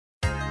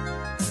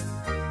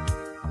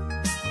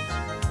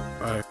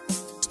Hey,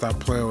 stop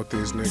playing with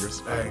these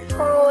niggas. Hey,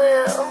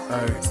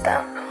 Hey,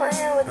 stop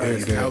playing with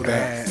these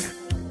niggas.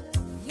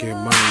 Get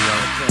money,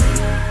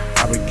 y'all.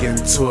 I been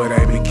getting to it,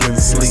 I been getting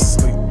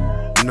sleep.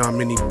 You know how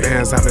many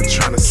bands I've been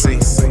trying to see.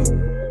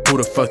 Who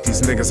the fuck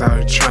these niggas out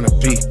here trying to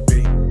be?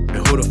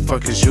 And who the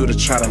fuck is you to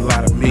try to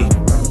lie to me?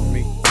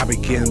 I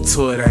been getting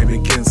to it, I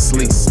been getting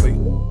sleep.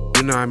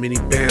 You know how many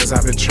bands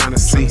I've been trying to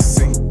see.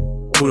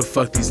 Who the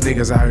fuck these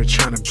niggas out here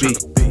trying to be?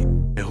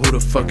 And who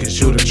the fuck is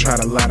you to try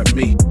to lie to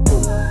me?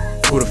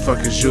 Who the fuck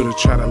is you to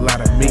try to lie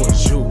to me?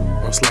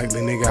 Most likely,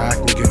 nigga, I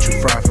can get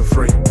you fried for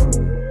free.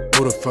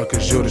 Who the fuck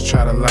is you to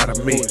try to lie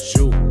to me?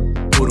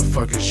 Who the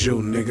fuck is you,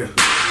 nigga?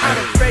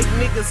 The fake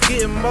niggas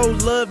getting more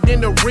love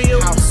than the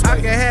real.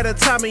 I can have a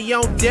Tommy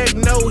on deck,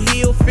 no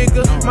heel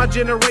figure. My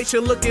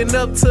generation looking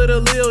up to the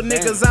lil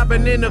niggas. I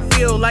been in the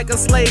field like a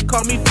slave,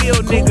 call me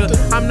field nigga.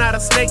 I'm not a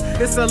snake,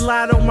 it's a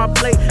lot on my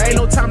plate. Ain't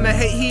no time to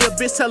hate, he a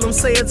bitch, tell him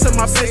say it to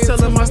my face.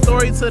 Telling my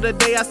story to the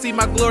day I see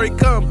my glory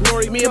come.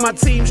 Me and my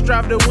team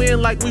strive to win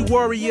like we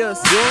warriors.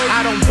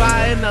 I don't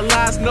buy in the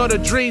lies nor the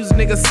dreams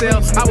niggas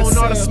sell. I want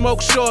all the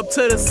smoke, show up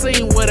to the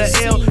scene with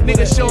a L.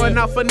 Niggas showing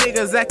off for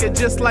niggas acting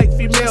just like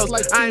females.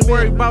 I ain't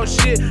worried about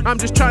shit, I'm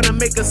just trying to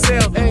make a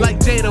sale. Like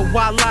Jada,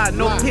 voila,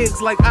 no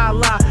pigs like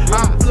Allah.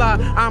 I'm fly,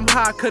 I'm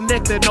high,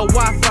 connected, no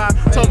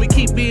Wi-Fi. Told me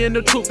keep being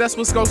the truth, that's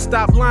what's gonna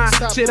stop lying.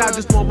 Shit, I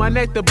just want my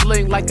neck to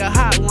bling like a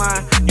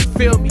hotline. You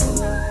feel me?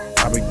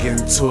 I been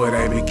getting to it,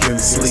 I been getting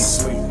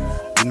sleep.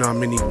 You know how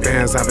many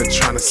bands I've been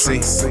trying to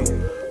see.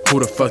 Who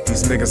the fuck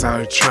these niggas out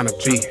here trying to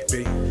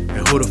be?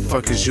 And who the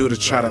fuck is you to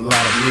try to lie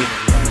to me?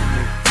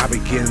 I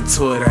been getting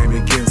to it, I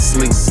been getting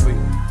sleep.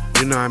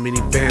 You know how many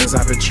bands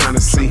I've been trying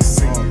to see.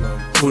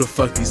 Who the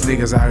fuck these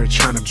niggas out here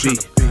trying to be?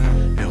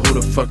 And who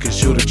the fuck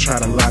is you to try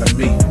to lie to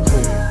me?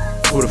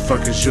 Who the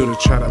fuck is you to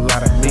try to lie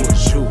to me?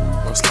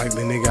 Most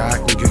likely, nigga, I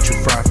can get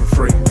you fried for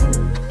free.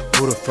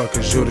 Who the fuck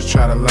is you to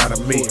try to lie to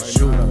me?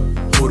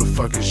 Who the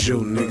fuck is you,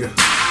 nigga?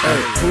 Hey,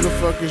 who the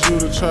fuck is you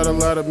to try to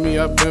lie to me?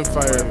 I've been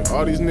fired.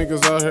 All these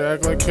niggas out here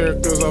act like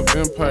characters off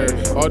Empire.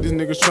 All these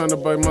niggas trying to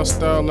bite my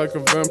style like a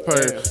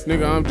vampire.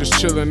 Nigga, I'm just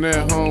chillin'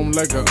 at home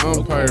like an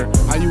umpire.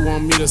 How you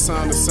want me to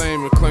sound the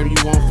same and claim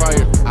you on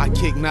fire? I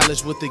kick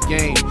knowledge with the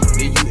game,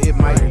 then you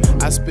admire.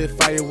 I spit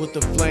fire with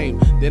the flame,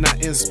 then I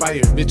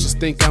inspire. Bitches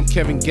think I'm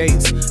Kevin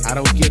Gates, I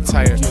don't get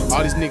tired.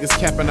 All these niggas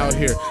capping out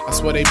here, I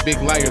swear they big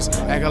liars.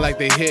 Acting like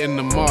they hitting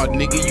the mall,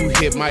 nigga, you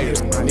hit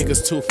Myers.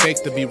 Niggas too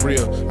fake to be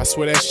real, I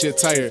swear that shit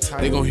tired.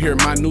 They gon' hear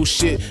my new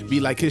shit, be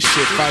like his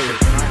shit fired.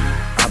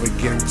 I been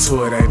getting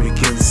to it, I been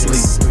getting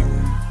sleep.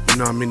 You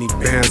know how many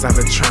bands I've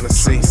been trying to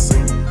see.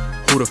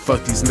 Who the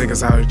fuck these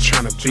niggas out here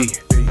trying to be?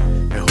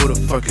 And who the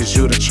fuck is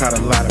you to try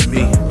to lie to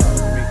me?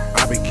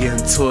 I been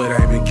getting to it,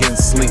 I been getting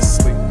sleep.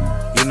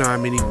 You know how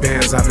many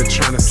bands I've been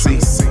trying to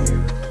see.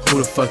 Who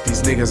the fuck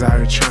these niggas out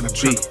here trying to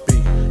be?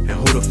 And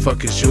who the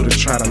fuck is you to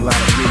try to lie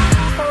to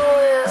me?